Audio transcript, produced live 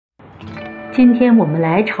今天我们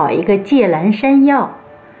来炒一个芥蓝山药，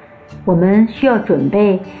我们需要准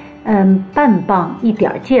备半磅一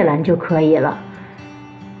点芥蓝就可以了。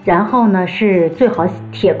然后呢是最好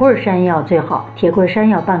铁棍山药最好，铁棍山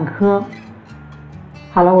药半颗。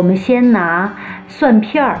好了，我们先拿蒜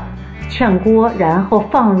片炝锅，然后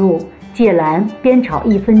放入芥蓝煸炒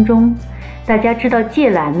1分钟。大家知道芥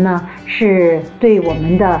蓝呢是对我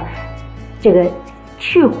们的这个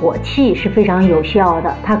去火气是非常有效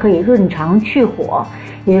的，它可以润肠去火。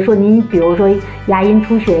也就是说，您比如说牙龈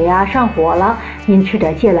出血呀、上火了，您吃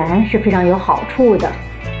点芥蓝是非常有好处的。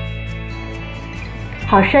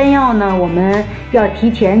好，山药呢，我们要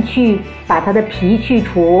提前去把它的皮去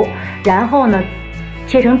除，然后呢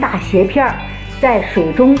切成大斜片，在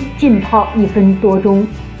水中浸泡1分多钟，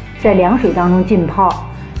在凉水当中浸泡，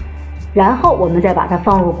然后我们再把它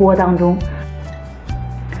放入锅当中。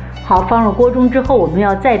好，放入锅中之后，我们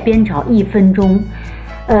要再煸炒1分钟。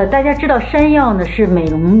大家知道山药呢是美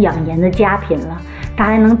容养颜的佳品了，它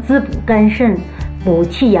还能滋补肝肾、补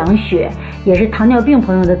气养血，也是糖尿病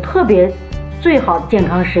朋友的最好的健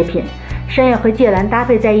康食品。山药和芥蓝搭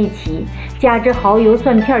配在一起，加之蚝油、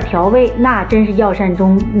蒜片调味，那真是药膳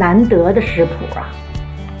中难得的食谱啊！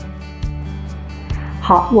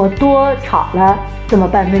好，我多炒了这么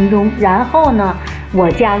半分钟，然后呢，我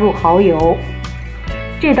加入蚝油。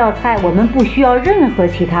这道菜我们不需要任何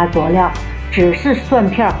其他佐料，只是蒜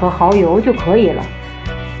片和蚝油就可以了。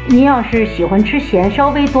您要是喜欢吃咸，稍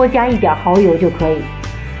微多加一点蚝油就可以。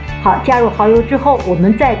好，加入蚝油之后，我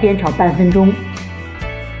们再煸炒半分钟。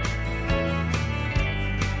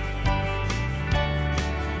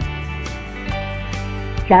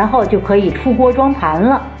然后就可以出锅装盘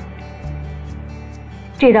了。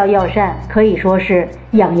这道药膳可以说是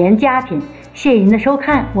养颜佳品。谢谢您的收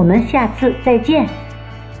看，我们下次再见。